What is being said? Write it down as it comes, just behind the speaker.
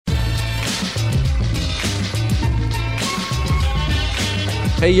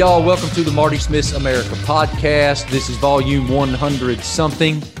Hey, y'all. Welcome to the Marty Smith's America podcast. This is volume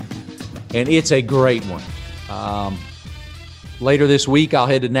 100-something, and it's a great one. Later this week, I'll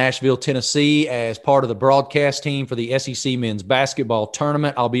head to Nashville, Tennessee as part of the broadcast team for the SEC men's basketball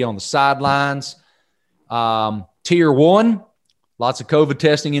tournament. I'll be on the sidelines. Tier 1, lots of COVID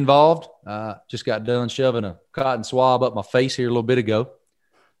testing involved. Just got done shoving a cotton swab up my face here a little bit ago.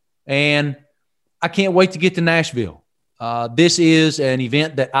 And I can't wait to get to Nashville. This is an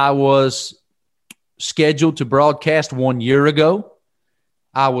event that I was scheduled to broadcast 1 year ago.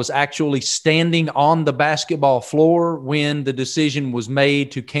 I was actually standing on the basketball floor when the decision was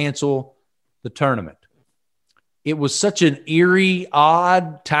made to cancel the tournament. It was such an eerie,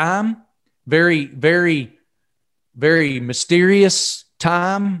 odd time, very, very, very mysterious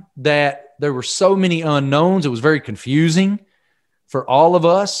time that there were so many unknowns. It was very confusing for all of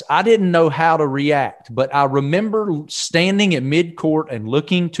us. I didn't know how to react, but I remember standing at midcourt and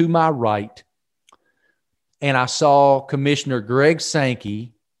looking to my right, and I saw Commissioner Greg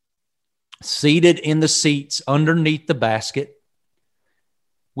Sankey seated in the seats underneath the basket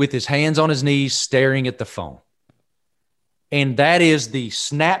with his hands on his knees staring at the phone. And that is the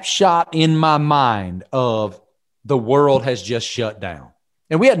snapshot in my mind of the world has just shut down.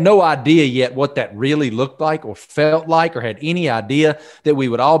 And we had no idea yet what that really looked like or felt like, or had any idea that we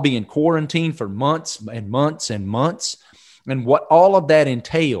would all be in quarantine for months and months and months, and what all of that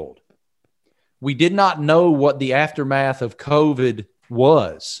entailed. We did not know what the aftermath of COVID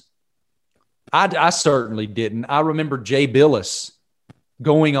was. I certainly didn't. I remember Jay Billis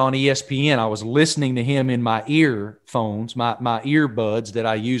going on ESPN. I was listening to him in my earphones, my earbuds that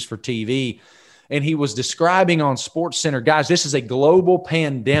I use for TV. And he was describing on SportsCenter, guys, this is a global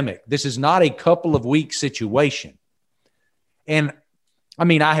pandemic. This is not a couple of week situation. And I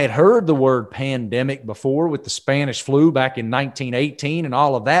mean, I had heard the word pandemic before with the Spanish flu back in 1918 and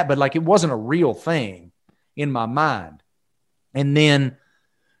all of that, but like it wasn't a real thing in my mind. And then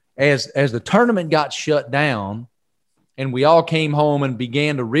as the tournament got shut down and we all came home and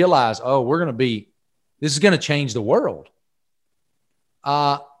began to realize, oh, this is going to change the world.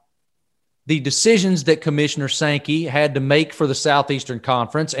 The decisions that Commissioner Sankey had to make for the Southeastern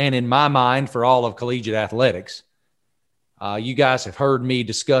Conference, and in my mind, for all of collegiate athletics, you guys have heard me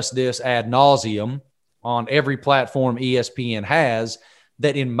discuss this ad nauseum on every platform ESPN has,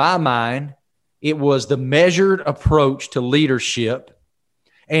 that in my mind, it was the measured approach to leadership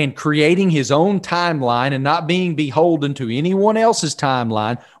and creating his own timeline and not being beholden to anyone else's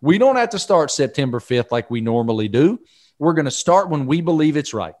timeline. We don't have to start September 5th like we normally do. We're going to start when we believe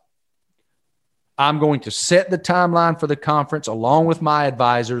it's right. I'm going to set the timeline for the conference along with my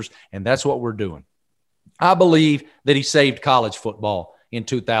advisors, and that's what we're doing. I believe that he saved college football in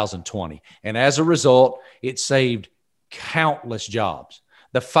 2020, and as a result, it saved countless jobs.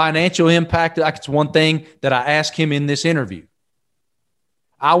 The financial impact, that's one thing that I asked him in this interview.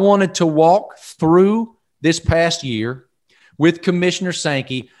 I wanted to walk through this past year with Commissioner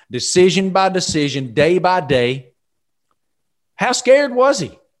Sankey, decision by decision, day by day. How scared was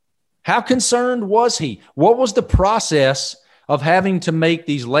he? How concerned was he? What was the process of having to make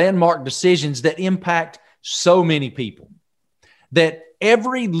these landmark decisions that impact so many people? That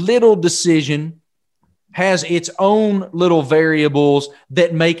every little decision has its own little variables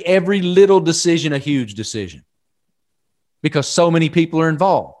that make every little decision a huge decision because so many people are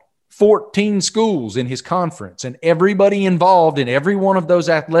involved. 14 schools in his conference and everybody involved in every one of those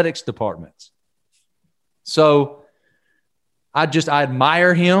athletics departments. So I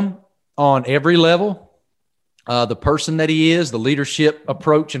admire him on every level, the person that he is, the leadership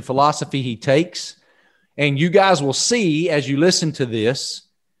approach and philosophy he takes. And you guys will see as you listen to this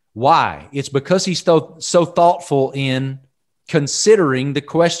why. It's because he's so thoughtful in considering the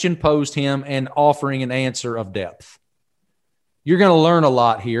question posed him and offering an answer of depth. You're going to learn a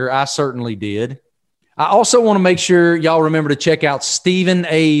lot here. I certainly did. I also want to make sure y'all remember to check out Stephen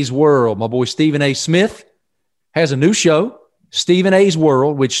A's World. My boy Stephen A. Smith has a new show, Stephen A's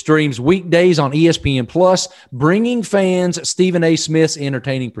World, which streams weekdays on ESPN+, bringing fans Stephen A. Smith's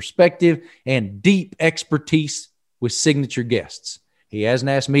entertaining perspective and deep expertise with signature guests. He hasn't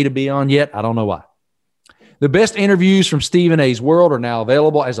asked me to be on yet. I don't know why. The best interviews from Stephen A's World are now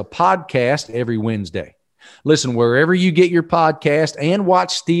available as a podcast every Wednesday. Listen wherever you get your podcast and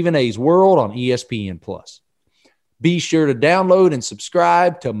watch Stephen A's World on ESPN+. Be sure to download and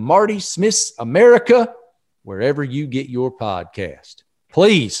subscribe to Marty Smith's America wherever you get your podcast.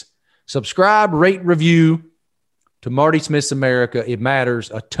 Please subscribe, rate, review to Marty Smith's America. It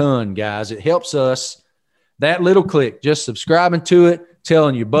matters a ton, guys. It helps us. That little click, just subscribing to it,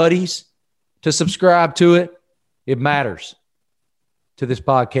 telling your buddies to subscribe to it, it matters. to this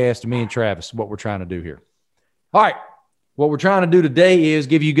podcast, to me and Travis, what we're trying to do here. All right. What we're trying to do today is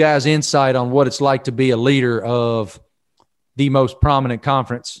give you guys insight on what it's like to be a leader of the most prominent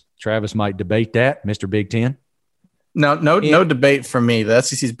conference. Travis might debate that, Mr. Big Ten. No debate from me. The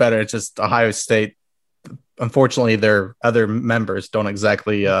SEC is better. It's just Ohio State. Unfortunately, their other members don't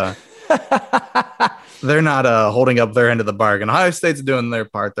exactly they're not holding up their end of the bargain. Ohio State's doing their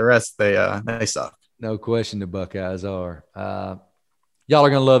part. The rest, they suck. No question the Buckeyes are. Y'all are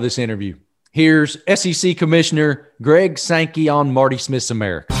going to love this interview. Here's SEC Commissioner Greg Sankey on Marty Smith's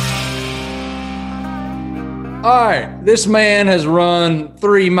America. All right, this man has run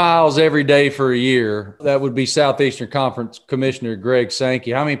 3 miles every day for a year. That would be Southeastern Conference Commissioner Greg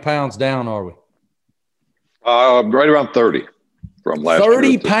Sankey. How many pounds down are we? Right around 30 from last year.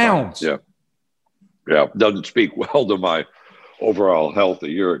 30 pounds? Yeah. Yeah, doesn't speak well to my overall health a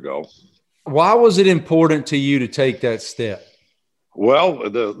year ago. Why was it important to you to take that step? Well,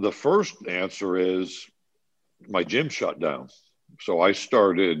 the first answer is my gym shut down. So I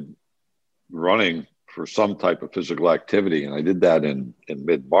started running for some type of physical activity, and I did that in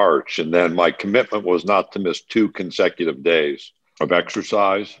mid-March. And then my commitment was not to miss 2 consecutive days of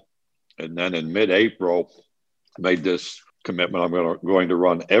exercise. And then in mid-April, I made this commitment. I'm going to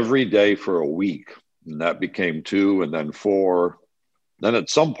run every day for a week. And that became 2 and then 4. Then at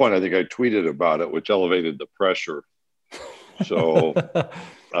some point, I think I tweeted about it, which elevated the pressure. So,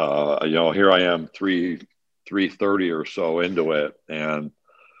 here I am 3:30 or so into it. And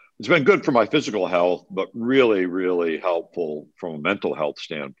it's been good for my physical health, but really, really helpful from a mental health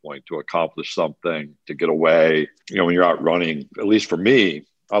standpoint to accomplish something, to get away. When you're out running, at least for me,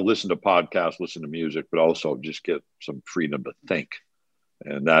 I'll listen to podcasts, listen to music, but also just get some freedom to think.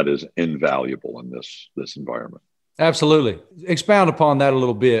 And that is invaluable in this environment. Absolutely. Expound upon that a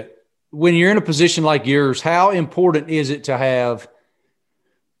little bit. When you're in a position like yours, how important is it to have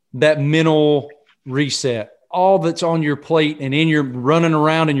that mental reset? All that's on your plate and in your running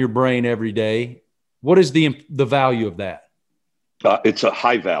around in your brain every day. What is the value of that? It's a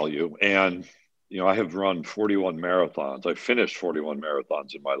high value. And, I have run 41 marathons. I finished 41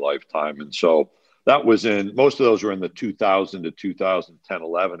 marathons in my lifetime. And so that was most of those were in the 2000 to 2010,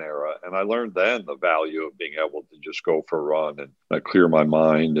 11 era. And I learned then the value of being able to just go for a run and clear my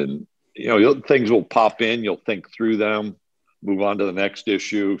mind. And, things will pop in, you'll think through them, move on to the next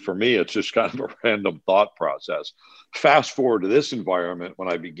issue. For me, it's just kind of a random thought process. Fast forward to this environment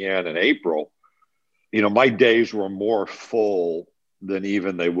when I began in April, my days were more full than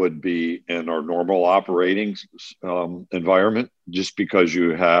even they would be in our normal operating environment, just because you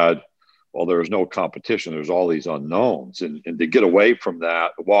had, there was no competition. There's all these unknowns. And to get away from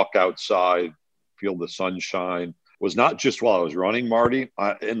that, walk outside, feel the sunshine, was not just while I was running, Marty.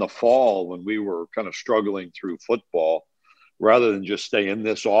 In the fall, when we were kind of struggling through football, rather than just stay in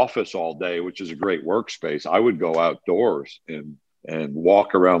this office all day, which is a great workspace, I would go outdoors and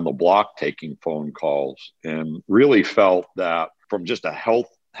walk around the block taking phone calls, and really felt that from just a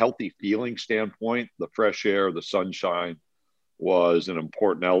healthy feeling standpoint, the fresh air, the sunshine was an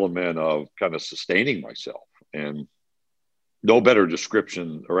important element of kind of sustaining myself. And no better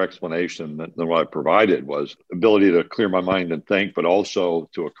description or explanation than what I provided was ability to clear my mind and think, but also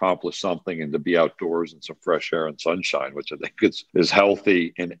to accomplish something and to be outdoors in some fresh air and sunshine, which I think is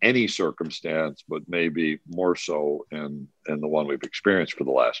healthy in any circumstance, but maybe more so in the one we've experienced for the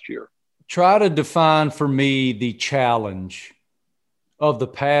last year. Try to define for me the challenge of the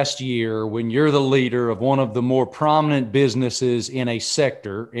past year when you're the leader of one of the more prominent businesses in a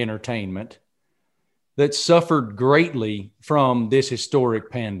sector, entertainment, that suffered greatly from this historic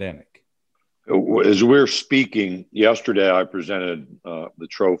pandemic. As we're speaking, yesterday I presented the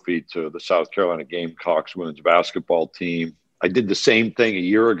trophy to the South Carolina Gamecocks women's basketball team. I did the same thing a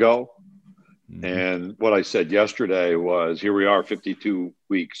year ago. Mm-hmm. And what I said yesterday was, here we are 52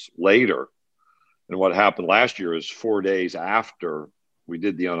 weeks later. And what happened last year is 4 days after we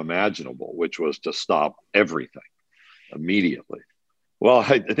did the unimaginable, which was to stop everything immediately. Well,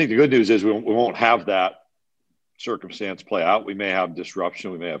 I think the good news is we won't have that circumstance play out. We may have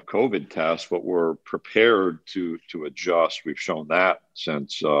disruption. We may have COVID tests, but we're prepared to adjust. We've shown that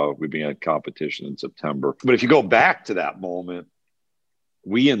since we began competition in September. But if you go back to that moment,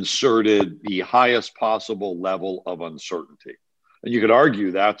 we inserted the highest possible level of uncertainty. And you could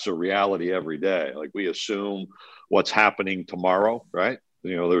argue that's a reality every day. Like, we assume what's happening tomorrow, right?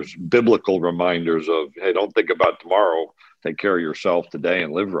 There's biblical reminders of, hey, don't think about tomorrow. Take care of yourself today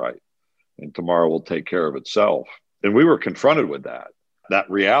and live right. And tomorrow will take care of itself. And we were confronted with that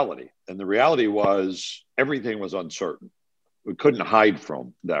reality. And the reality was everything was uncertain. we couldn't hide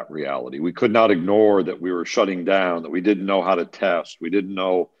from that reality. We could not ignore that we were shutting down, that we didn't know how to test. We didn't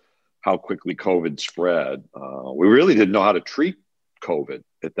know how quickly COVID spread. We really didn't know how to treat COVID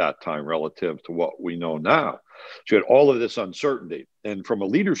at that time relative to what we know now. So you had all of this uncertainty. And from a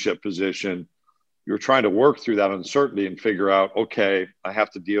leadership position, you're trying to work through that uncertainty and figure out, okay, I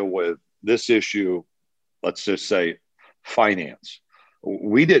have to deal with this issue. Let's just say finance.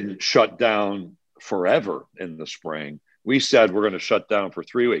 We didn't shut down forever in the spring. We said we're going to shut down for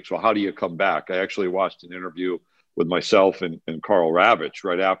 3 weeks. Well, how do you come back? I actually watched an interview with myself and Carl Ravitch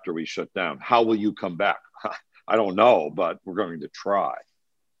right after we shut down. How will you come back? I don't know, but we're going to try.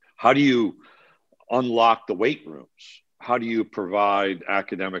 How do you unlock the weight rooms? How do you provide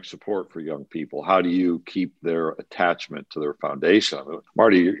academic support for young people? How do you keep their attachment to their foundation? I mean,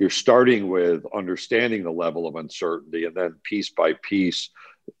 Marty, you're starting with understanding the level of uncertainty and then piece by piece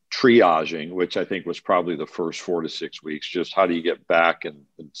triaging, which I think was probably the first 4 to 6 weeks. Just how do you get back in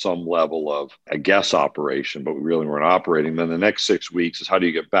some level of, I guess, operation, but we really weren't operating. Then the next 6 weeks is how do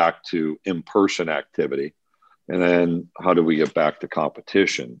you get back to in-person activity? And then how do we get back to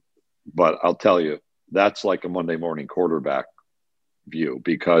competition? But I'll tell you, that's like a Monday morning quarterback view,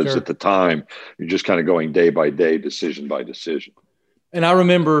 because Sure. At the time, you're just kind of going day by day, decision by decision. And I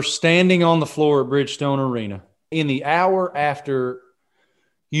remember standing on the floor at Bridgestone Arena in the hour after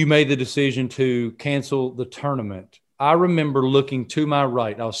you made the decision to cancel the tournament. I remember looking to my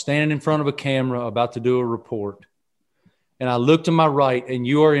right. I was standing in front of a camera about to do a report. And I looked to my right, and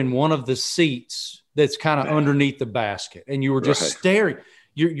you are in one of the seats that's kind of underneath the basket. And you were just staring.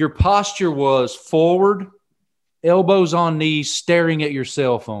 Your posture was forward, elbows on knees, staring at your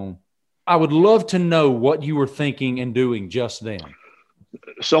cell phone. I would love to know what you were thinking and doing just then.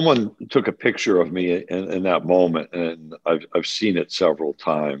 Someone took a picture of me in that moment, and I've seen it several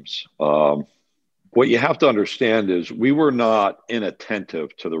times. What you have to understand is we were not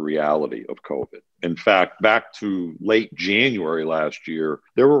inattentive to the reality of COVID. In fact, back to late January last year,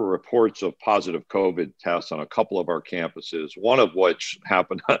 there were reports of positive COVID tests on a couple of our campuses, one of which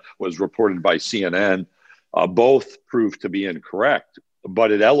happened was reported by CNN. Both proved to be incorrect,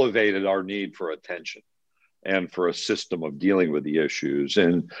 but it elevated our need for attention and for a system of dealing with the issues.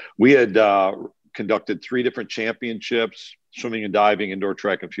 And we had conducted 3 different championships, swimming and diving, indoor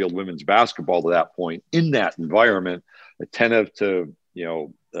track and field, women's basketball to that point in that environment, attentive to,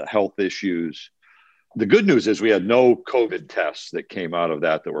 health issues. The good news is we had no COVID tests that came out of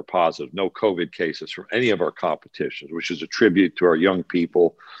that were positive, no COVID cases from any of our competitions, which is a tribute to our young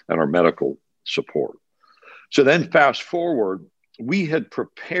people and our medical support. So then fast forward, we had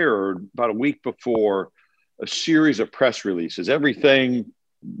prepared about a week before a series of press releases, everything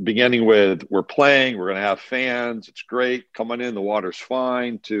beginning with we're playing, we're going to have fans, it's great, coming in, the water's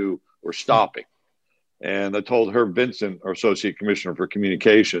fine, to we're stopping. And I told Herb Vincent, our Associate Commissioner for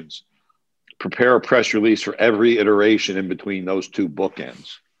Communications, prepare a press release for every iteration in between those two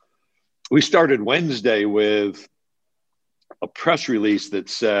bookends. We started Wednesday with a press release that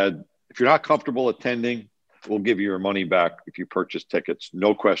said, if you're not comfortable attending, we'll give you your money back if you purchase tickets,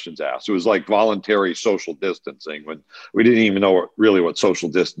 no questions asked. It was like voluntary social distancing when we didn't even know really what social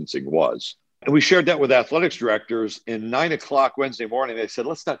distancing was. And we shared that with athletics directors. In 9 o'clock Wednesday morning, they said,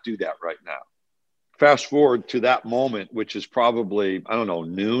 let's not do that right now. Fast forward to that moment, which is probably,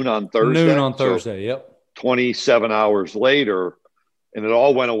 noon on Thursday. Noon on Thursday, yep. 27 hours later, and it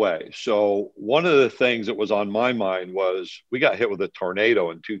all went away. So one of the things that was on my mind was we got hit with a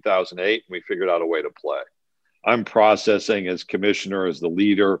tornado in 2008, and we figured out a way to play. I'm processing as commissioner, as the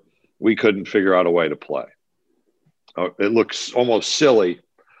leader, we couldn't figure out a way to play. It looks almost silly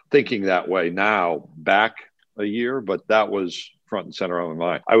thinking that way now, back a year, but that was front and center on my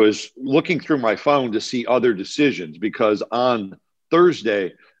mind. I was looking through my phone to see other decisions because on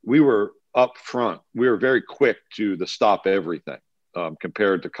Thursday, we were up front. We were very quick to the stop everything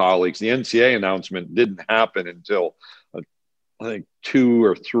compared to colleagues. The NCAA announcement didn't happen until, I think, 2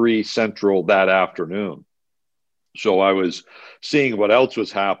 or 3 Central that afternoon. So I was seeing what else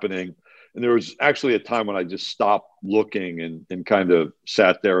was happening. And there was actually a time when I just stopped looking and kind of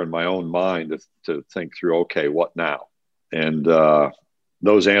sat there in my own mind to think through, okay, what now? And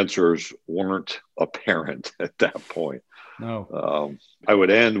those answers weren't apparent at that point. No. I would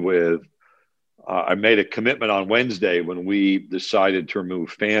end with, I made a commitment on Wednesday when we decided to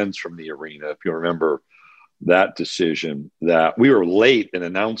remove fans from the arena. If you remember that decision, that we were late in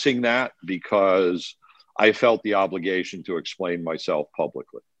announcing that because I felt the obligation to explain myself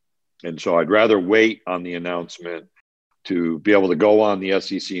publicly. And so I'd rather wait on the announcement to be able to go on the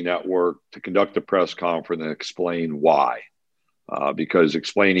SEC network, to conduct a press conference and explain why, because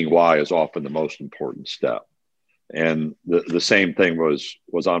explaining why is often the most important step. And the same thing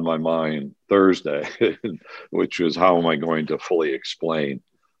was on my mind Thursday, which was how am I going to fully explain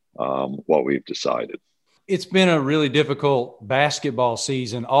what we've decided. It's been a really difficult basketball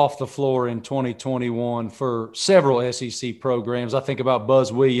season off the floor in 2021 for several SEC programs. I think about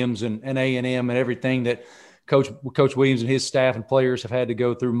Buzz Williams and A&M and everything that Coach Williams and his staff and players have had to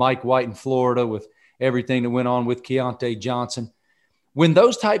go through. Mike White in Florida with everything that went on with Keontae Johnson. When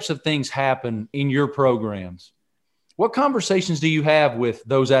those types of things happen in your programs, what conversations do you have with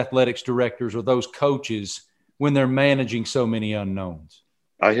those athletics directors or those coaches when they're managing so many unknowns?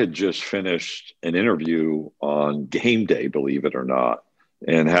 I had just finished an interview on game day, believe it or not,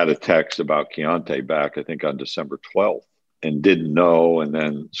 and had a text about Keontae back, I think, on December 12th and didn't know. And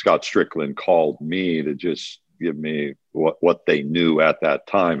then Scott Strickland called me to just give me what they knew at that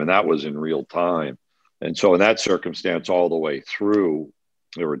time. And that was in real time. And so in that circumstance, all the way through,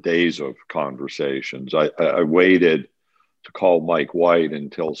 there were days of conversations. I waited to call Mike White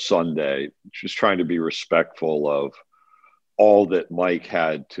until Sunday, just trying to be respectful of all that Mike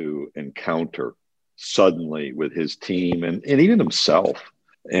had to encounter suddenly with his team and even himself.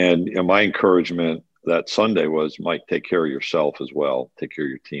 And my encouragement that Sunday was, Mike, take care of yourself as well. Take care of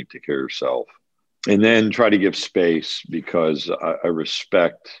your team, take care of yourself. And then try to give space because I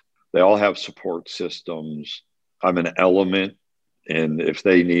respect, they all have support systems. I'm an element. And if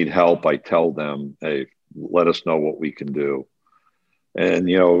they need help, I tell them, hey, let us know what we can do. And,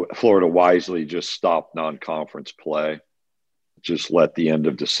 Florida wisely just stopped non-conference play. Just let the end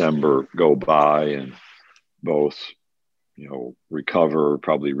of December go by and both, recover,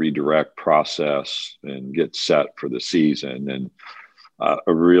 probably redirect, process, and get set for the season. And I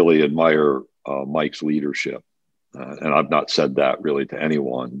really admire Mike's leadership. And I've not said that really to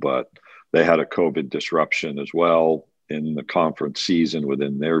anyone, but they had a COVID disruption as well in the conference season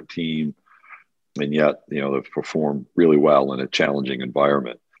within their team. And yet, they've performed really well in a challenging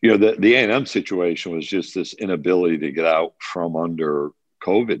environment. The A&M situation was just this inability to get out from under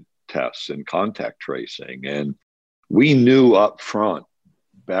COVID tests and contact tracing. And we knew up front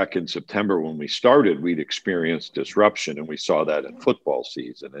back in September when we started, we'd experienced disruption, and we saw that in football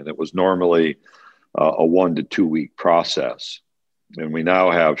season. And it was normally a 1 to 2 week process. And we now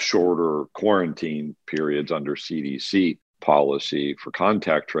have shorter quarantine periods under CDC policy for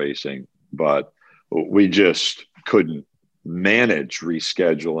contact tracing, but we just couldn't manage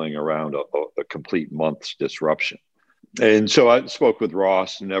rescheduling around a complete month's disruption. And so I spoke with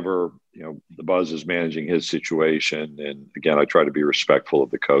Ross, the Buzz is managing his situation. And again, I try to be respectful of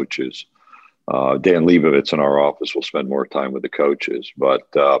the coaches. Dan Leibovitz in our office will spend more time with the coaches, but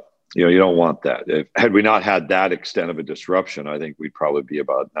you don't want that. Had we not had that extent of a disruption, I think we'd probably be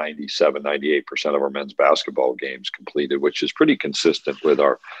about 97, 98% of our men's basketball games completed, which is pretty consistent with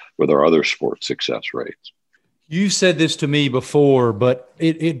our other sports success rates. You've said this to me before, but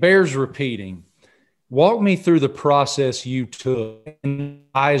it bears repeating. Walk me through the process you took and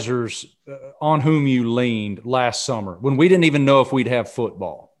advisors on whom you leaned last summer when we didn't even know if we'd have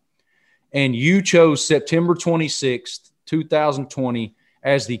football. And you chose September 26th, 2020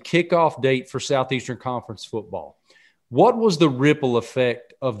 as the kickoff date for Southeastern Conference football. What was the ripple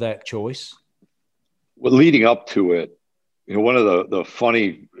effect of that choice? Well, leading up to it, one of the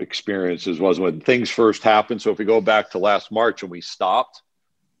funny experiences was when things first happened. So if we go back to last March and we stopped,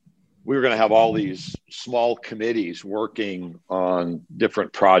 we were going to have all these small committees working on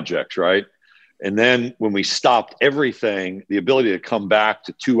different projects, right? And then when we stopped everything, the ability to come back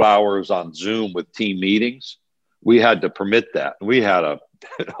to 2 hours on Zoom with team meetings, we had to permit that. And we had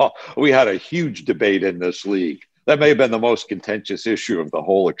a huge debate in this league. That may have been the most contentious issue of the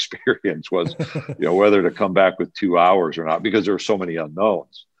whole experience was, whether to come back with 2 hours or not, because there were so many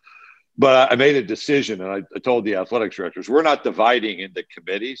unknowns. But I made a decision, and I told the athletics directors, we're not dividing into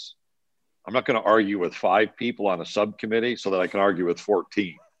committees. I'm not going to argue with 5 people on a subcommittee so that I can argue with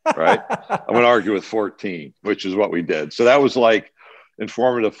 14, right? I'm going to argue with 14, which is what we did. So that was like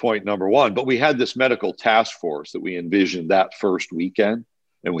informative point number one. But we had this medical task force that we envisioned that first weekend,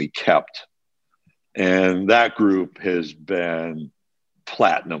 and we kept. And that group has been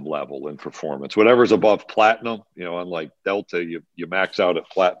platinum level in performance. Whatever's above platinum, unlike Delta, you max out at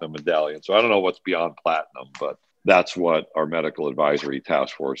platinum medallion. So I don't know what's beyond platinum, but that's what our medical advisory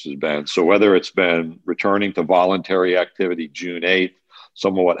task force has been. So whether it's been returning to voluntary activity June 8th,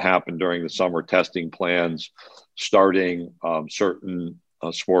 some of what happened during the summer testing plans, starting certain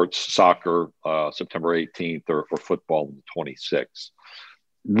sports, soccer, September 18th, or football on the 26th.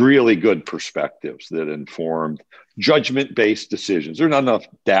 Really good perspectives that informed judgment-based decisions. There's not enough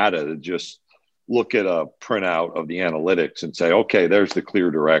data to just look at a printout of the analytics and say, okay, there's the clear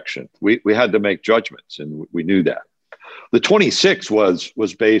direction. We had to make judgments, and we knew that. The 26 was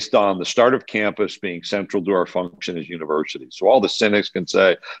based on the start of campus being central to our function as universities. So all the cynics can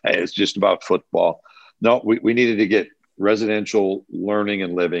say, hey, it's just about football. No, we needed to get residential learning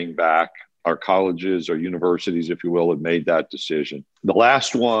and living back. Our colleges or universities, if you will, had made that decision. The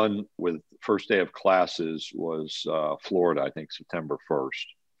last one with first day of classes was Florida, I think September 1st.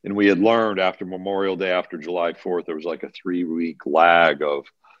 And we had learned after Memorial Day, after July 4th, there was like a 3-week lag of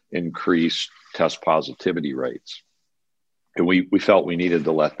increased test positivity rates. And we felt we needed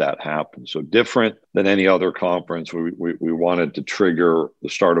to let that happen. So different than any other conference, we wanted to trigger the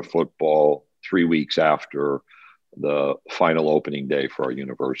start of football 3 weeks after the final opening day for our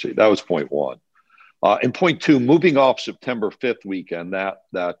university. That was point one. And point two, moving off September 5th weekend, that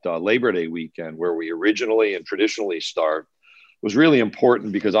Labor Day weekend where we originally and traditionally start, was really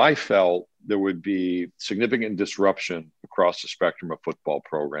important because I felt there would be significant disruption across the spectrum of football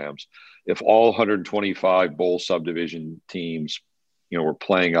programs if all 125 bowl subdivision teams, were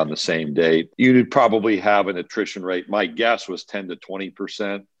playing on the same date. You'd probably have an attrition rate. My guess was 10 to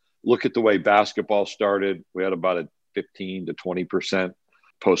 20%. Look at the way basketball started. We had about a 15 to 20%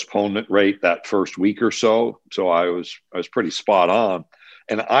 postponement rate that first week or so. So I was pretty spot on.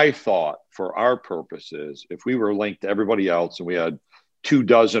 And I thought for our purposes, if we were linked to everybody else and we had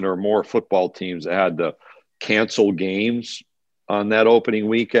 24 or more football teams that had to cancel games on that opening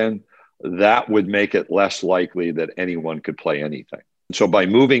weekend, that would make it less likely that anyone could play anything. So by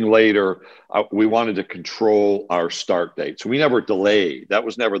moving later, we wanted to control our start date. So we never delayed. That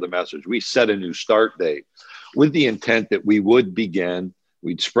was never the message. We set a new start date with the intent that we would begin.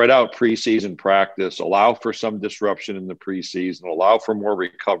 We'd spread out preseason practice, allow for some disruption in the preseason, allow for more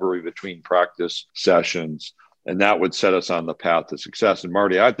recovery between practice sessions, and that would set us on the path to success. And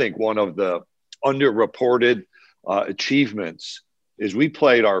Marty, I think one of the underreported achievements is we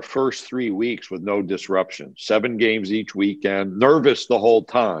played our first 3 weeks with no disruption, 7 games each weekend, nervous the whole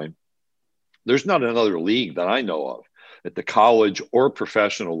time. There's not another league that I know of at the college or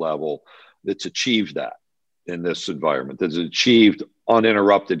professional level that's achieved that in this environment, that's achieved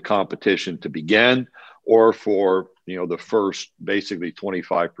uninterrupted competition to begin or for, the first basically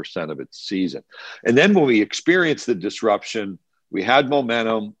 25% of its season. And then when we experienced the disruption, we had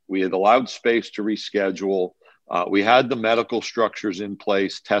momentum, we had allowed space to reschedule. We had the medical structures in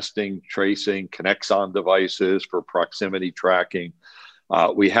place, testing, tracing, Connexon devices for proximity tracking.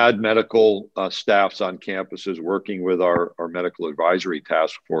 We had medical staffs on campuses working with our medical advisory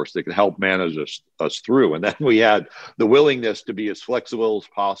task force that could help manage us through. And then we had the willingness to be as flexible as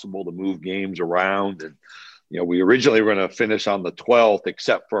possible to move games around. And, we originally were going to finish on the 12th,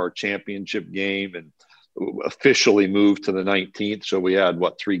 except for our championship game, and officially moved to the 19th. So we had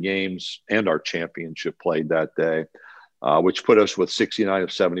 3 games and our championship played that day, which put us with 69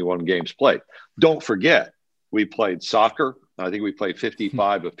 of 71 games played. Don't forget, we played soccer. I think we played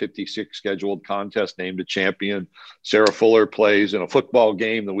 55 of 56 scheduled contests, named a champion. Sarah Fuller plays in a football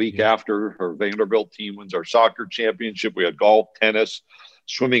game the week after her Vanderbilt team wins our soccer championship. We had golf, tennis,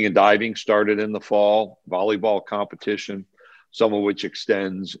 swimming and diving started in the fall, volleyball competition, some of which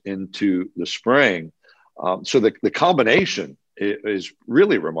extends into the spring. So the combination is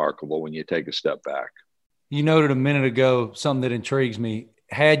really remarkable when you take a step back. You noted a minute ago something that intrigues me.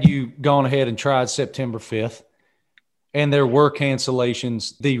 Had you gone ahead and tried September 5th and there were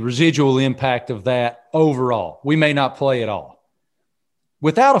cancellations, the residual impact of that overall, we may not play at all.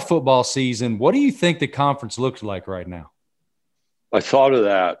 Without a football season, what do you think the conference looks like right now? I thought of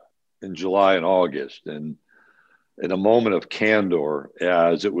that in July and August, and in a moment of candor,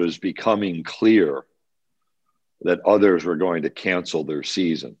 as it was becoming clear that others were going to cancel their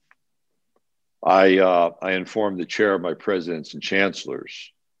season, I informed the chair of my presidents and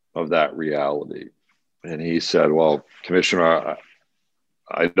chancellors of that reality. And he said, well, Commissioner,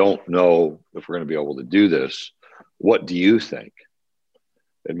 I don't know if we're going to be able to do this. What do you think?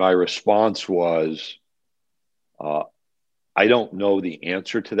 And my response was, I don't know the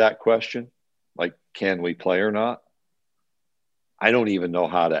answer to that question. Like, can we play or not? I don't even know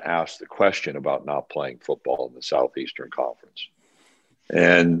how to ask the question about not playing football in the Southeastern Conference.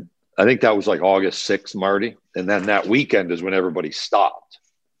 And I think that was like August 6th, Marty. And then that weekend is when everybody stopped.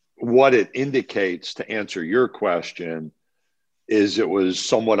 What it indicates, to answer your question, is it was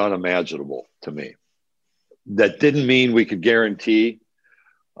somewhat unimaginable to me. That didn't mean we could guarantee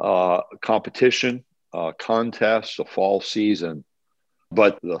competition, contests, a fall season,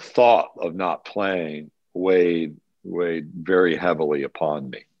 but the thought of not playing weighed very heavily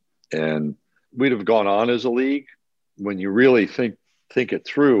upon me. And we'd have gone on as a league. When you really think it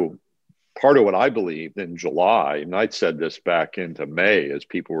through, part of what I believed in July, and I'd said this back into May as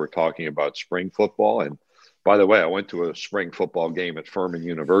people were talking about spring football. And by the way, I went to a spring football game at Furman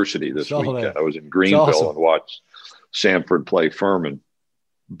University this weekend. I was in Greenville and watched Samford play Furman.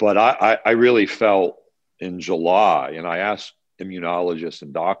 But I really felt in July, and I asked immunologists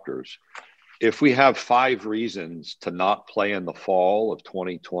and doctors, if we have 5 reasons to not play in the fall of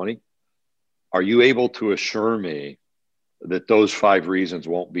 2020, are you able to assure me that those 5 reasons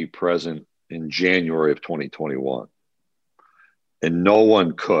won't be present in January of 2021? And no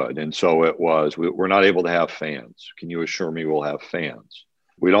one could. And so it was, we're not able to have fans. Can you assure me we'll have fans?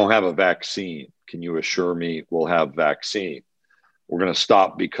 We don't have a vaccine. Can you assure me we'll have vaccine? We're going to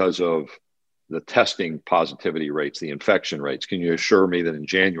stop because of the testing positivity rates, the infection rates. Can you assure me that in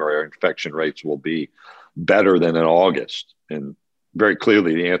January, our infection rates will be better than in August? And very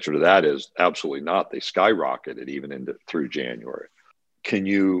clearly, the answer to that is absolutely not. They skyrocketed even through January. Can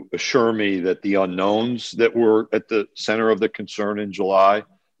you assure me that the unknowns that were at the center of the concern in July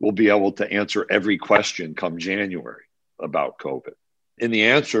will be able to answer every question come January about COVID? And the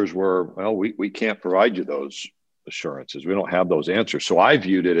answers were, well, we can't provide you those assurances. We don't have those answers. So I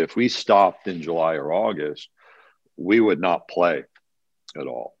viewed it, if we stopped in July or August, we would not play at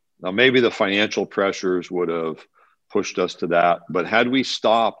all. Now, maybe the financial pressures would have pushed us to that. But had we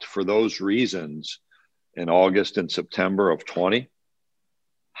stopped for those reasons in August and September of 20,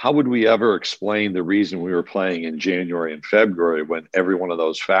 how would we ever explain the reason we were playing in January and February when every one of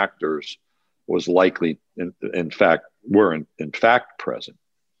those factors was likely, in fact present?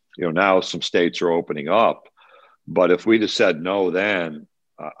 Now some states are opening up. But if we'd have said no then,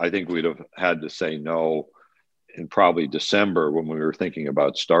 I think we'd have had to say no in probably December when we were thinking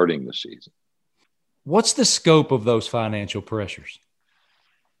about starting the season. What's the scope of those financial pressures?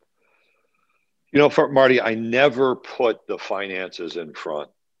 For Marty, I never put the finances in front.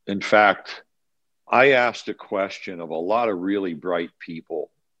 In fact, I asked a question of a lot of really bright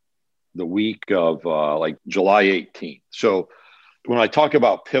people the week of July 18th. So when I talk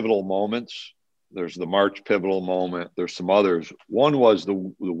about pivotal moments, there's the March pivotal moment. There's some others. One was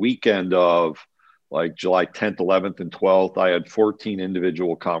the weekend of July 10th, 11th, and 12th. I had 14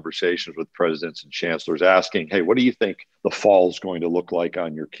 individual conversations with presidents and chancellors asking, hey, what do you think the fall is going to look like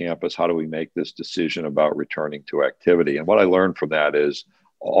on your campus? How do we make this decision about returning to activity? And what I learned from that is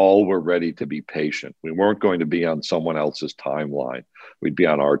all were ready to be patient. We weren't going to be on someone else's timeline. We'd be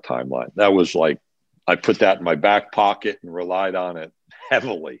on our timeline. That was I put that in my back pocket and relied on it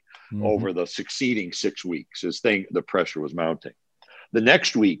heavily over the succeeding 6 weeks as the pressure was mounting. The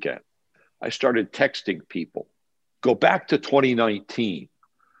next weekend, I started texting people, go back to 2019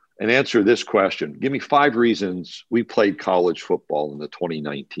 and answer this question. Give me 5 reasons we played college football in the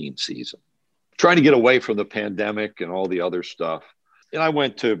 2019 season. Trying to get away from the pandemic and all the other stuff. And I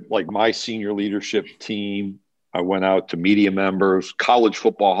went to my senior leadership team. I went out to media members, college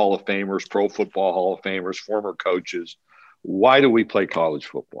football Hall of Famers, pro football Hall of Famers, former coaches. Why do we play college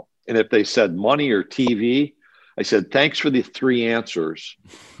football? And if they said money or TV, I said, thanks for the 3 answers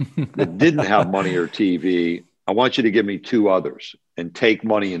that didn't have money or TV. I want you to give me 2 others and take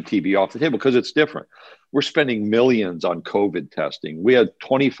money and TV off the table because it's different. We're spending millions on COVID testing. We had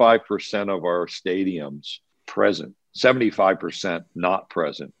 25% of our stadiums present, 75% not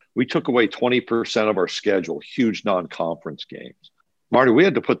present. We took away 20% of our schedule, huge non-conference games. Marty, we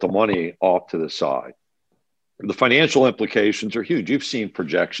had to put the money off to the side. The financial implications are huge. You've seen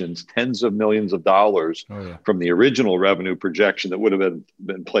projections, tens of millions of dollars from the original revenue projection that would have been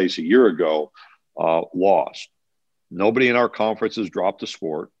in place a year ago, lost. Nobody in our conference has dropped a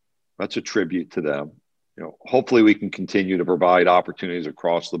sport. That's a tribute to them. Hopefully we can continue to provide opportunities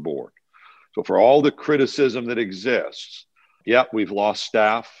across the board. So for all the criticism that exists, we've lost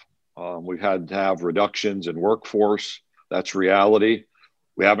staff. We've had to have reductions in workforce. That's reality.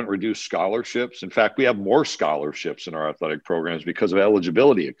 We haven't reduced scholarships. In fact, we have more scholarships in our athletic programs because of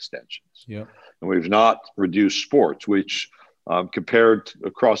eligibility extensions. And we've not reduced sports, which compared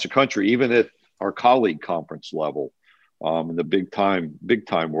across the country, even at our colleague conference level, in the big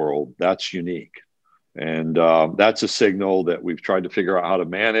time world, that's unique. And that's a signal that we've tried to figure out how to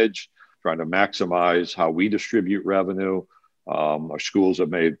manage, trying to maximize how we distribute revenue. Our schools have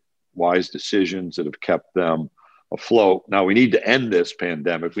made wise decisions that have kept them afloat. Now we need to end this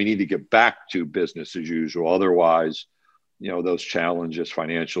pandemic. We need to get back to business as usual. Otherwise, those challenges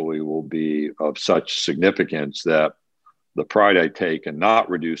financially will be of such significance that the pride I take in not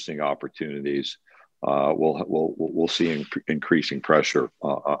reducing opportunities we'll see increasing pressure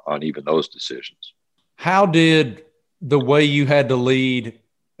on even those decisions. How did the way you had to lead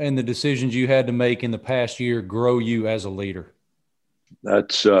and the decisions you had to make in the past year grow you as a leader?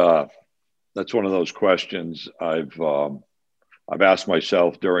 That's That's one of those questions I've asked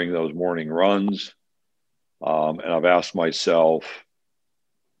myself during those morning runs, and I've asked myself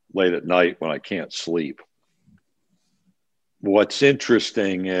late at night when I can't sleep. What's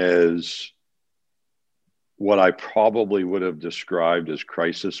interesting is what I probably would have described as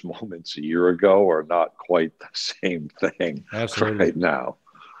crisis moments a year ago are not quite the same thing right now.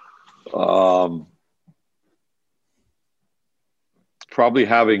 Probably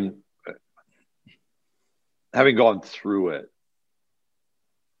having gone through it,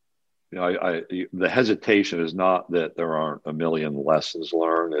 the hesitation is not that there aren't a million lessons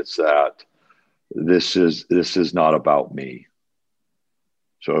learned. It's that this is not about me.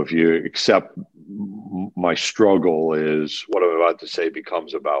 So if you accept my struggle is what I'm about to say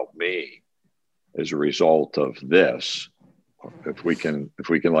becomes about me as a result of this, if we can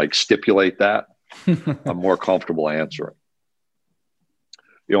like stipulate that, I'm more comfortable answering.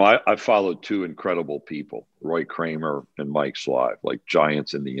 I followed two incredible people, Roy Kramer and Mike Slive, like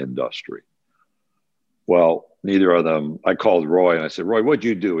giants in the industry. Well, neither of them, I called Roy and I said, Roy, what'd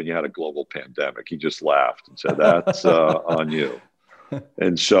you do when you had a global pandemic? He just laughed and said, that's on you.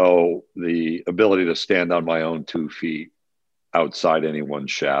 And so the ability to stand on my own 2 feet outside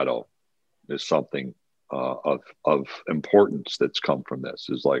anyone's shadow is something of importance that's come from this.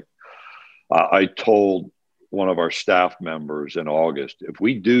 Is like, I told one of our staff members in August, if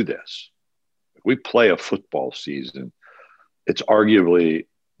we do this, if we play a football season, it's arguably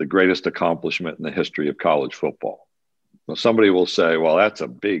the greatest accomplishment in the history of college football. Now, somebody will say, well, that's a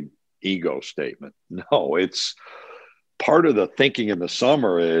big ego statement. No, it's part of the thinking in the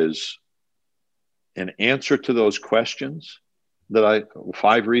summer is an answer to those questions that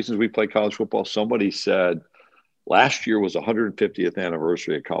 5 reasons we play college football. Somebody said last year was 150th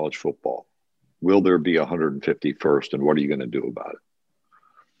anniversary of college football. Will there be 151st? And what are you going to do about it?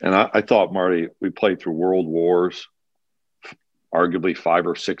 And I thought, Marty, we played through world wars, arguably 5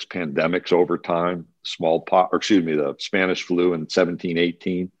 or 6 pandemics over time, the Spanish flu in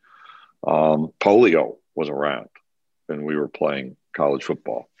 1718. Polio was around when we were playing college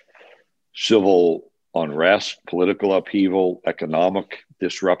football. Civil unrest, political upheaval, economic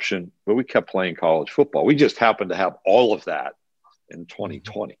disruption, but we kept playing college football. We just happened to have all of that in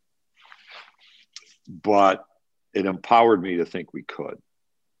 2020. But it empowered me to think we could.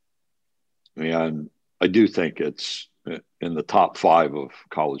 And I do think it's in the top 5 of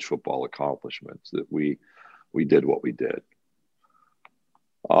college football accomplishments that we did what we did.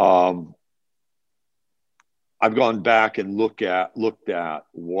 I've gone back and looked at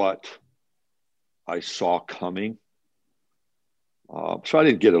what I saw coming. So I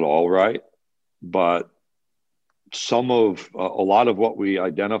didn't get it all right, but a lot of what we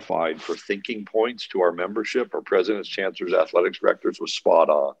identified for thinking points to our membership, our presidents, chancellors, athletics directors, was spot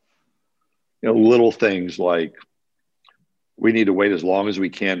on. Little things like we need to wait as long as we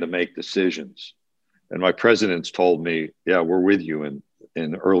can to make decisions. And my presidents told me, yeah, we're with you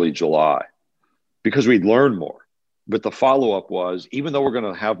in early July, because we'd learned more. But the follow-up was, even though we're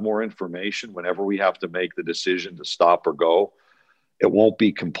going to have more information whenever we have to make the decision to stop or go, it won't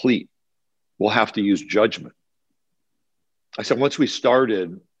be complete. We'll have to use judgment. I said, once we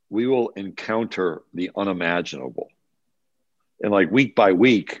started, we will encounter the unimaginable. And like week by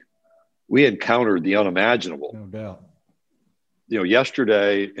week, we encountered the unimaginable. No doubt.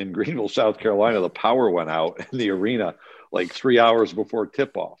 Yesterday in Greenville, South Carolina, the power went out in the arena like 3 hours before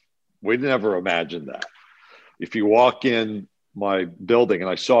tip-off. We'd never imagined that. If you walk in my building, and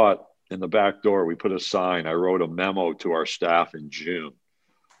I saw it in the back door, we put a sign. I wrote a memo to our staff in June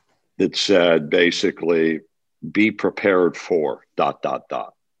that said, basically, be prepared for ... And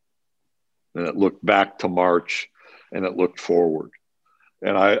it looked back to March and it looked forward.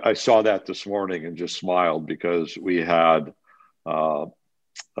 And I saw that this morning and just smiled, because we had a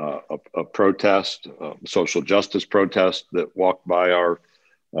protest, a social justice protest that walked by our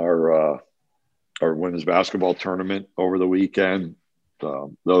women's basketball tournament over the weekend.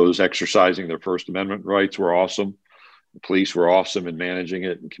 Those exercising their First Amendment rights were awesome. The police were awesome in managing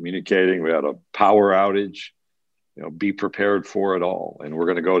it and communicating. We had a power outage. Be prepared for it all. And we're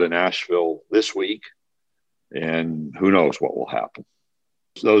going to go to Nashville this week, and who knows what will happen.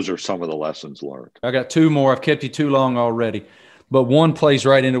 So those are some of the lessons learned. I got 2 more. I've kept you too long already, but one plays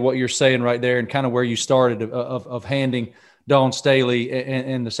right into what you're saying right there, and kind of where you started of handing Dawn Staley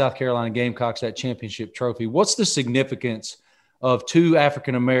and the South Carolina Gamecocks that championship trophy. What's the significance of 2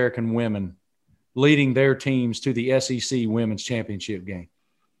 African-American women leading their teams to the SEC Women's Championship game?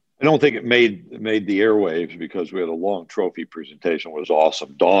 I don't think it made the airwaves because we had a long trophy presentation. It was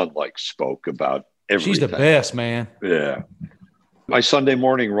awesome. Dawn spoke about everything. She's the best, man. Yeah. My Sunday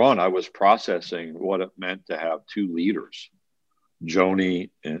morning run, I was processing what it meant to have two leaders, Joni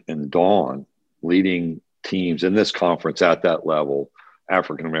and Dawn, leading teams in this conference at that level,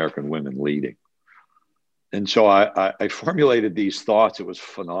 African-American women leading. And so I formulated these thoughts. It was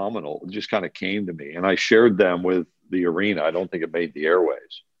phenomenal. It just kind of came to me. And I shared them with the arena. I don't think it made the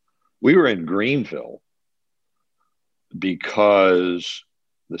airways. We were in Greenville because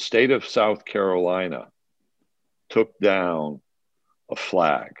the state of South Carolina took down a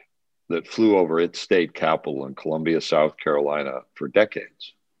flag that flew over its state capital in Columbia, South Carolina for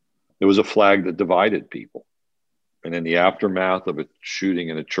decades. It was a flag that divided people. And in the aftermath of a shooting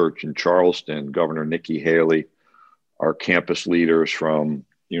in a church in Charleston, Governor Nikki Haley, our campus leaders from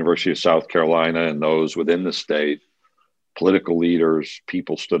the University of South Carolina and those within the state, political leaders,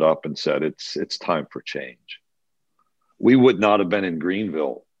 people stood up and said, it's time for change. We would not have been in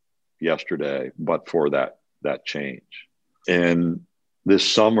Greenville yesterday, but for that change. And this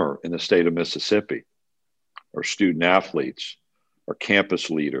summer in the state of Mississippi, our student athletes, our campus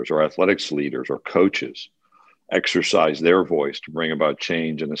leaders, our athletics leaders, our coaches exercise their voice to bring about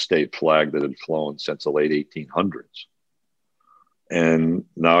change in a state flag that had flown since the late 1800s. And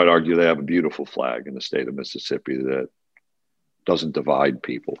now I'd argue they have a beautiful flag in the state of Mississippi that doesn't divide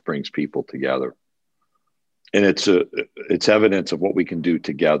people, brings people together. And it's evidence of what we can do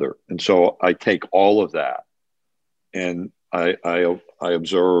together. And so I take all of that and I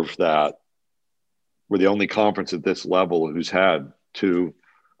observe that we're the only conference at this level who's had two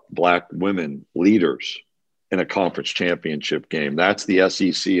Black women leaders in a conference championship game. That's the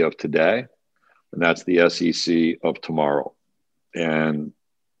SEC of today, and that's the SEC of tomorrow. And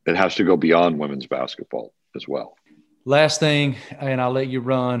it has to go beyond women's basketball as well. Last thing, and I'll let you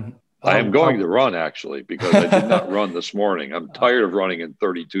run. I am going to run, actually, because I did not run this morning. I'm tired of running in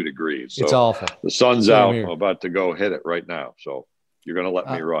 32 degrees. So it's awful. The sun's out. I'm about to go hit it right now. So you're going to let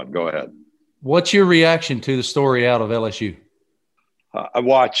me run. Go ahead. What's your reaction to the story out of LSU? I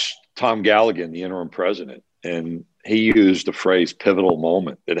watched Tom Galligan, the interim president, and he used the phrase pivotal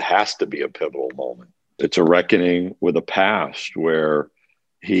moment. It has to be a pivotal moment. It's a reckoning with a past where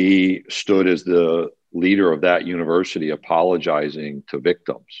he stood as the leader of that university apologizing to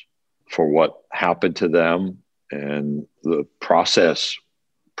victims for what happened to them and the process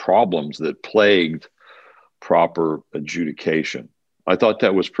problems that plagued proper adjudication. I thought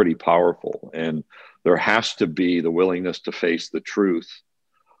that was pretty powerful. And there has to be the willingness to face the truth,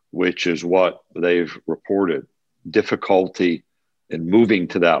 which is what they've reported. Difficulty in moving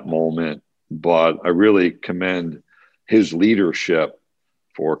to that moment, but I really commend his leadership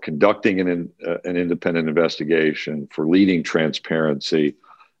for conducting an independent investigation, for leading transparency,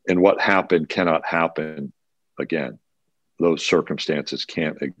 and what happened cannot happen again. Those circumstances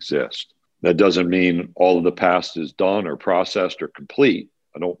can't exist. That doesn't mean all of the past is done or processed or complete.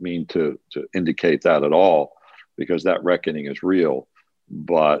 I don't mean to indicate that at all, because that reckoning is real.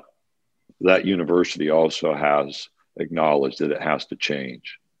 But that university also has acknowledged that it has to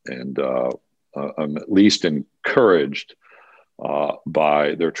change. And I'm at least encouraged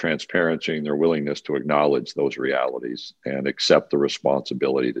by their transparency and their willingness to acknowledge those realities and accept the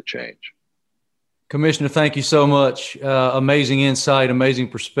responsibility to change. Commissioner, thank you so much. Amazing insight, amazing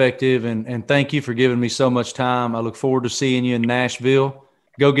perspective, and thank you for giving me so much time. I look forward to seeing you in Nashville.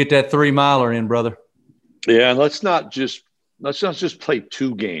 Go get that 3-miler in, brother. Yeah, and let's not just play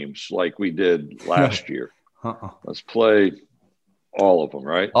 2 games like we did last year. Let's play all of them,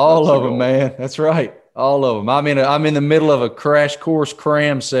 right? All of them, man. That's right. All of them. I'm in the middle of a crash course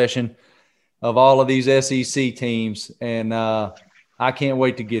cram session of all of these SEC teams, and I can't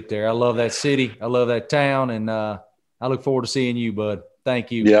wait to get there. I love that city. I love that town, and I look forward to seeing you, bud.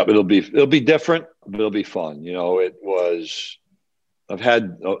 Thank you. Yeah, it'll be different, but it'll be fun. You know, I've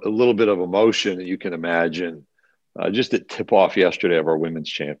had a little bit of emotion that you can imagine just at tip-off yesterday of our women's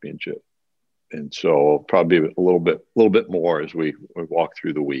championship. And so probably a little bit more as we walk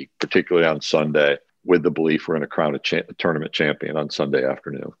through the week, particularly on Sunday, with the belief we're going to crown a tournament champion on Sunday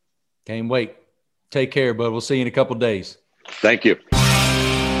afternoon. Can't wait. Take care, bud. We'll see you in a couple of days. Thank you.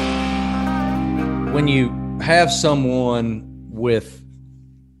 When you have someone with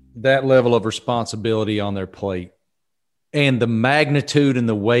that level of responsibility on their plate and the magnitude and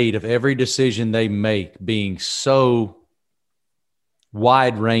the weight of every decision they make being so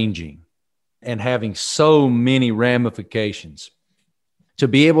wide-ranging and having so many ramifications, to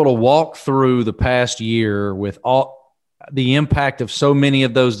be able to walk through the past year with all the impact of so many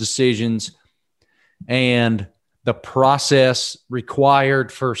of those decisions and the process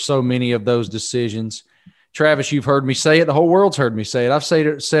required for so many of those decisions. Travis, you've heard me say it. The whole world's heard me say it. I've said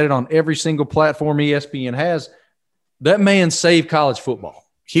it on every single platform ESPN has. That man saved college football.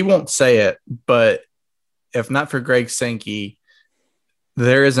 He won't say it, but if not for Greg Sankey,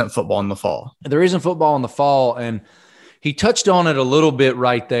 there isn't football in the fall. There isn't football in the fall, and he touched on it a little bit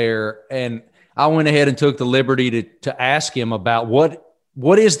right there, and I went ahead and took the liberty to ask him about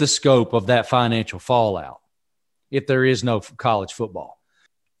what is the scope of that financial fallout if there is no college football.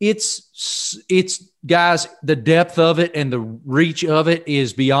 It's guys, the depth of it and the reach of it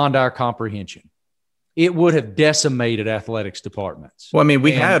is beyond our comprehension. It would have decimated athletics departments. Well, I mean,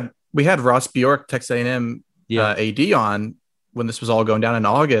 we had Ross Bjork, Texas A&M AD on when this was all going down in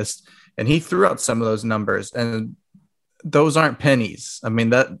August, and he threw out some of those numbers, and those aren't pennies. I mean,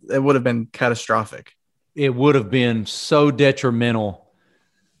 that it would have been catastrophic. It would have been so detrimental.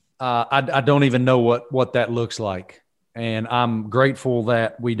 I don't even know what that looks like. And I'm grateful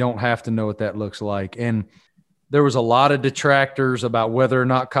that we don't have to know what that looks like. And there was a lot of detractors about whether or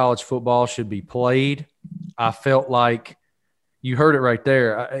not college football should be played. I felt like you heard it right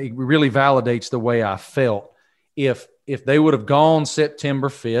there. It really validates the way I felt. If they would have gone September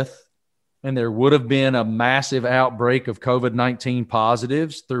 5th and there would have been a massive outbreak of COVID-19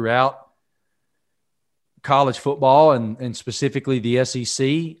 positives throughout college football and specifically the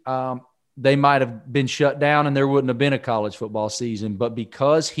SEC, they might have been shut down and there wouldn't have been a college football season. But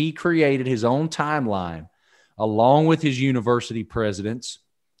because he created his own timeline along with his university presidents,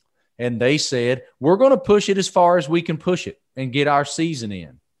 and they said, we're going to push it as far as we can push it and get our season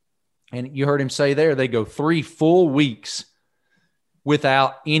in. And you heard him say there, they go 3 full weeks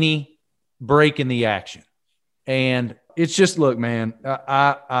without any break in the action. And it's just, look, man,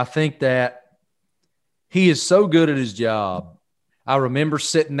 I think that he is so good at his job. I remember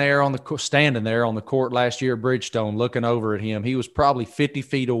standing there on the court last year at Bridgestone, looking over at him. He was probably 50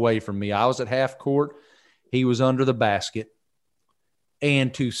 feet away from me. I was at half court. He was under the basket.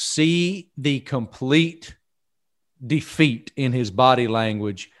 And to see the complete defeat in his body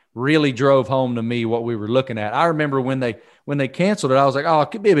language really drove home to me what we were looking at. I remember when they canceled it, I was like, oh,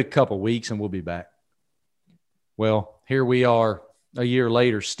 it could be a couple of weeks and we'll be back. Well, here we are a year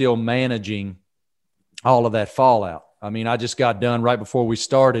later, still managing all of that fallout. I mean, I just got done right before we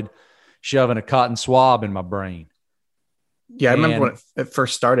started shoving a cotton swab in my brain. Yeah, I remember when it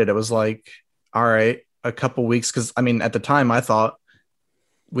first started, it was like, all right, a couple weeks. Because, I mean, at the time, I thought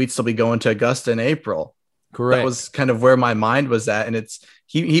we'd still be going to Augusta in April. Correct. That was kind of where my mind was at. And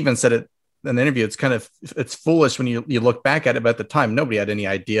he even said it in the interview. It's foolish when you look back at it, but at the time, nobody had any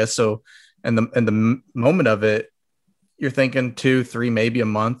idea. So in the moment of it, you're thinking 2, 3, maybe a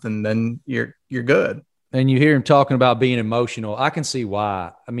month, and then you're good. And you hear him talking about being emotional. I can see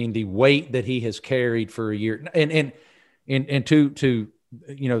why. I mean, the weight that he has carried for a year, and to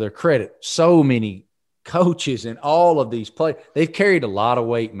their credit, so many coaches and all of these players, they've carried a lot of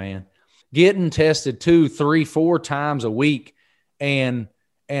weight, man. Getting tested 2, 3, 4 times a week, and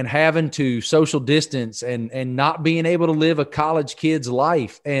having to social distance and not being able to live a college kid's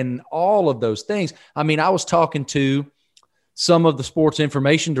life and all of those things. I mean, I was talking to some of the sports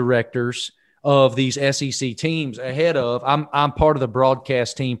information directors of these SEC teams ahead of, I'm part of the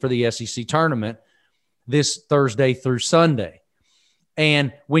broadcast team for the SEC tournament this Thursday through Sunday.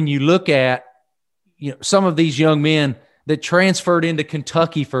 And when you look at, some of these young men that transferred into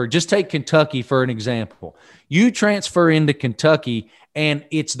Kentucky just take Kentucky for an example. You transfer into Kentucky and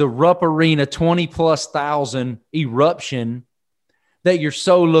it's the Rupp Arena 20,000+ eruption that you're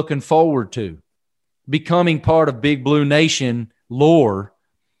so looking forward to, becoming part of Big Blue Nation lore.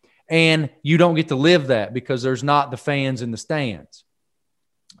 And you don't get to live that because there's not the fans in the stands.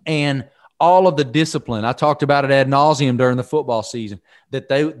 And all of the discipline, I talked about it ad nauseum during the football season, that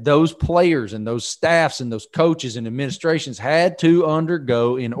those players and those staffs and those coaches and administrations had to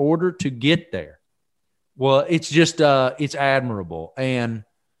undergo in order to get there. Well, it's just it's admirable. And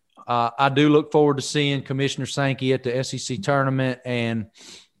I do look forward to seeing Commissioner Sankey at the SEC tournament and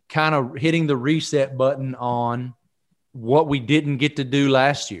kind of hitting the reset button on what we didn't get to do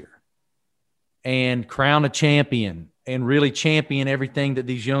last year, and crown a champion and really champion everything that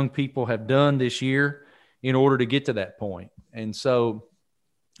these young people have done this year in order to get to that point. And so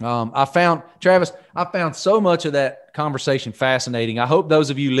I found so much of that conversation fascinating. I hope those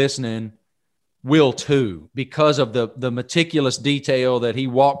of you listening will too, because of the meticulous detail that he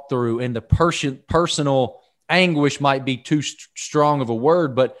walked through, and the personal anguish might be too strong of a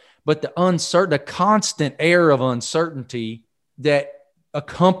word, but the constant air of uncertainty that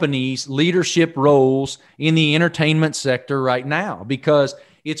accompanies leadership roles in the entertainment sector right now, because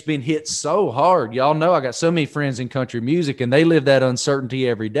it's been hit so hard. Y'all know I got so many friends in country music, and they live that uncertainty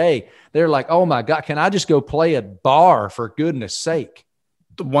every day. They're like, oh my God, can I just go play a bar for goodness sake?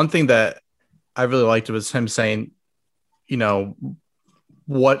 The one thing that I really liked was him saying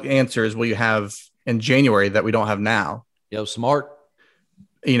what answers will you have in January that we don't have now? Smart.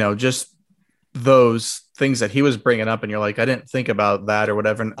 Just those things that he was bringing up, and you're like, I didn't think about that or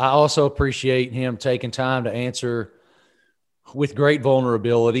whatever. And I also appreciate him taking time to answer with great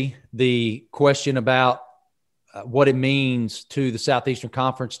vulnerability the question about what it means to the Southeastern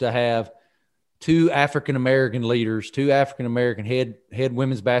Conference to have two African-American leaders, two African-American head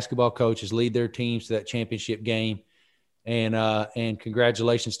women's basketball coaches lead their teams to that championship game. And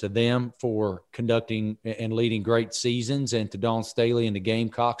congratulations to them for conducting and leading great seasons, and to Dawn Staley and the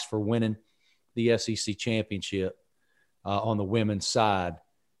Gamecocks for winning the SEC championship on the women's side.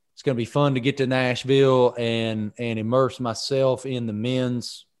 It's going to be fun to get to Nashville and immerse myself in the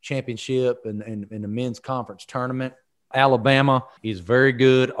men's championship and the men's conference tournament. Alabama is very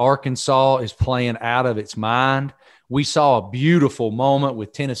good. Arkansas is playing out of its mind. We saw a beautiful moment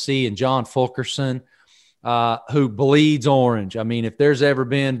with Tennessee and John Fulkerson, who bleeds orange. I mean, if there's ever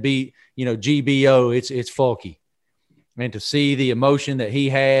been GBO, it's Fulky. And to see the emotion that he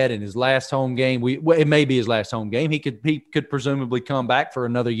had in his last home game, it may be his last home game. He could presumably come back for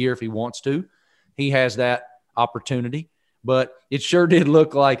another year if he wants to. He has that opportunity. But it sure did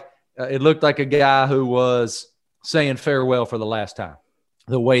look like a guy who was saying farewell for the last time,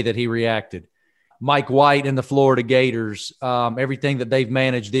 the way that he reacted. Mike White and the Florida Gators, everything that they've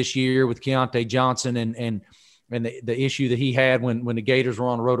managed this year with Keontae Johnson and the issue that he had when the Gators were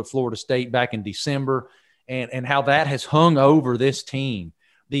on the road to Florida State back in December, and how that has hung over this team,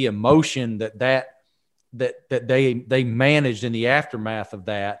 the emotion that they managed in the aftermath of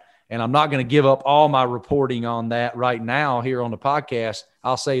that. And I'm not going to give up all my reporting on that right now here on the podcast.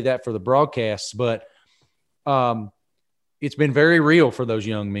 I'll save that for the broadcasts, but it's been very real for those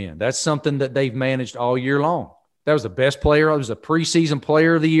young men. That's something that they've managed all year long. That was the best player. It was a preseason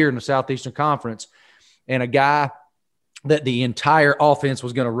player of the year in the Southeastern Conference, and a guy that the entire offense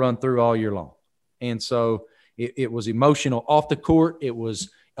was going to run through all year long. And so it was emotional off the court. It was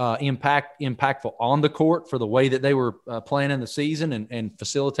impactful on the court for the way that they were planning the season and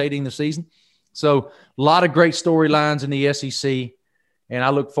facilitating the season. So a lot of great storylines in the SEC, and I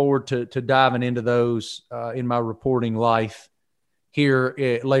look forward to diving into those in my reporting life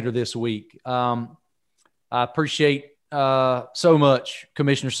here later this week. I appreciate so much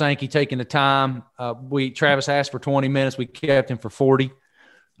Commissioner Sankey taking the time. Travis asked for 20 minutes. We kept him for 40.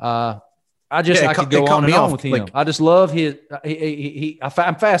 I could go on and on with him. I just love his.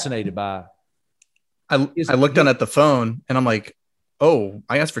 I'm fascinated by. I looked down at the phone and I'm like, oh,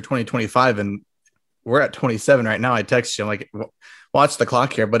 I asked for 2025 and we're at 27 right now. I text you. I'm like, watch the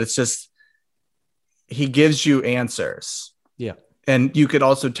clock here, but it's just he gives you answers. Yeah, and you could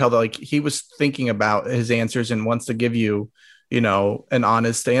also tell that he was thinking about his answers and wants to give you, an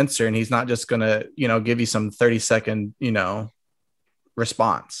honest answer, and he's not just gonna, give you some 30-second,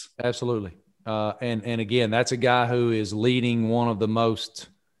 response. Absolutely. And again, that's a guy who is leading one of the most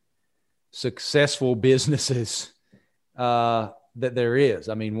successful businesses that there is.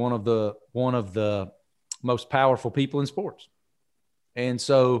 I mean, one of the most powerful people in sports. And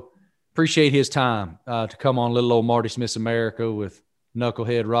so appreciate his time to come on Little Old Marty Smith's America with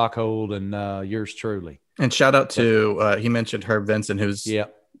Knucklehead Rockhold and yours truly. And shout out to he mentioned Herb Vincent, who's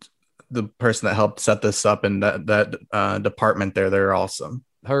the person that helped set this up in that department there. They're awesome.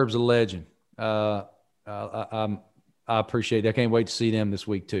 Herb's a legend. I appreciate it. I can't wait to see them this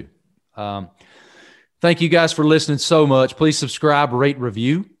week too. Thank you guys for listening so much. Please subscribe, rate,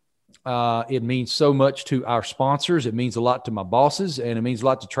 review. It means so much to our sponsors. It means a lot to my bosses, and it means a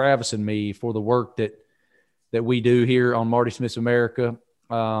lot to Travis and me for the work that we do here on Marty Smith's America.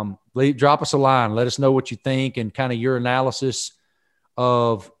 Drop us a line. Let us know what you think and kind of your analysis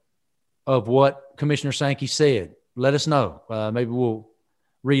of what Commissioner Sankey said. Let us know. Maybe we'll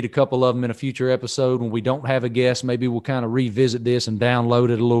read a couple of them in a future episode when we don't have a guest. Maybe we'll kind of revisit this and download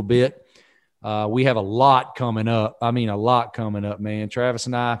it a little bit. We have a lot coming up. I mean, a lot coming up, man. Travis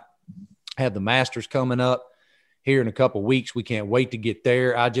and I have the Masters coming up here in a couple of weeks. We can't wait to get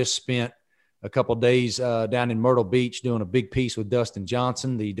there. I just spent a couple of days down in Myrtle Beach doing a big piece with Dustin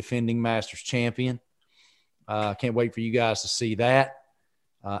Johnson, the defending Masters champion. Can't wait for you guys to see that.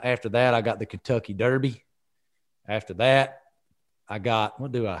 After that, I got the Kentucky Derby. After that,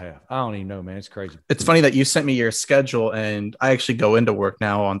 what do I have? I don't even know, man. It's crazy. It's funny that you sent me your schedule, and I actually go into work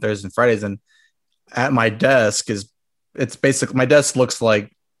now on Thursdays and Fridays, and at my desk it's basically, my desk looks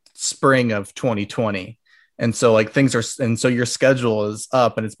like spring of 2020. And so so your schedule is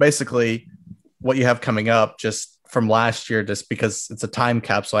up, and it's basically what you have coming up just from last year, just because it's a time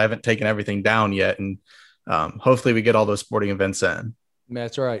capsule. I haven't taken everything down yet. And hopefully we get all those sporting events in.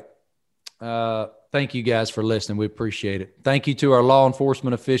 That's right. Thank you guys for listening. We appreciate it. Thank you to our law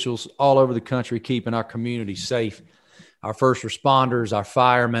enforcement officials all over the country keeping our community safe, our first responders, our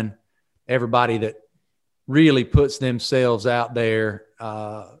firemen, everybody that really puts themselves out there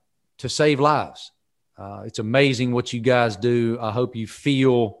to save lives. It's amazing what you guys do. I hope that you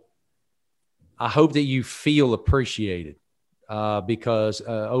feel appreciated because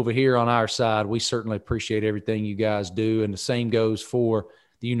over here on our side, we certainly appreciate everything you guys do. And the same goes for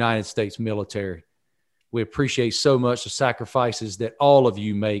the United States military. We appreciate so much the sacrifices that all of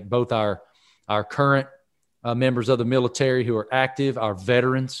you make, both our current members of the military who are active, our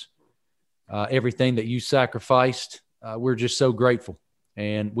veterans, everything that you sacrificed. We're just so grateful,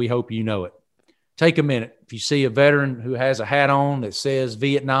 and we hope you know it. Take a minute. If you see a veteran who has a hat on that says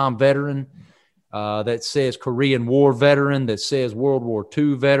Vietnam veteran, that says Korean War veteran, that says World War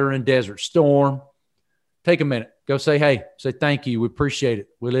II veteran, Desert Storm, take a minute. Go say, hey, say thank you. We appreciate it.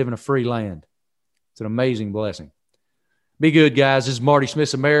 We live in a free land. It's an amazing blessing. Be good, guys. This is Marty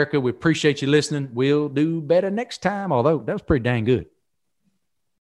Smith's America. We appreciate you listening. We'll do better next time, although that was pretty dang good.